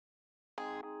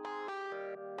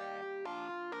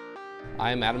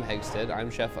I'm Adam Hegsted. I'm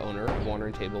chef owner of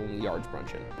Wandering Table in the Yards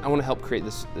Brunchin. I want to help create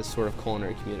this sort of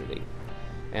culinary community.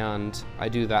 And I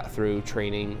do that through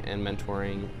training and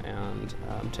mentoring and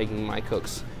taking my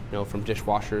cooks, from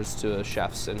dishwashers to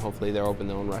chefs, and hopefully they'll open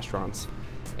their own restaurants.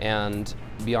 And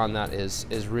beyond that is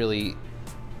really,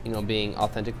 being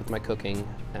authentic with my cooking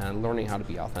and learning how to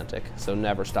be authentic. So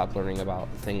never stop learning about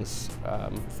things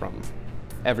from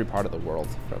every part of the world,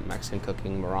 from Mexican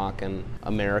cooking, Moroccan,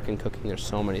 American cooking. There's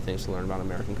so many things to learn about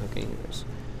American cooking.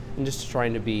 And just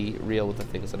trying to be real with the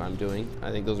things that I'm doing. I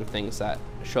think those are things that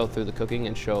show through the cooking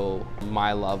and show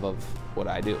my love of what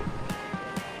I do.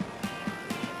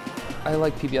 I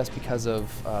like PBS because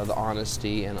of the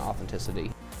honesty and authenticity.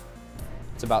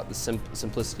 It's about the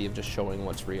simplicity of just showing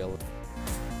what's real.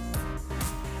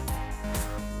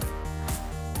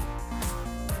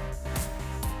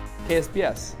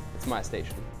 KSPS, it's my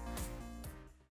station.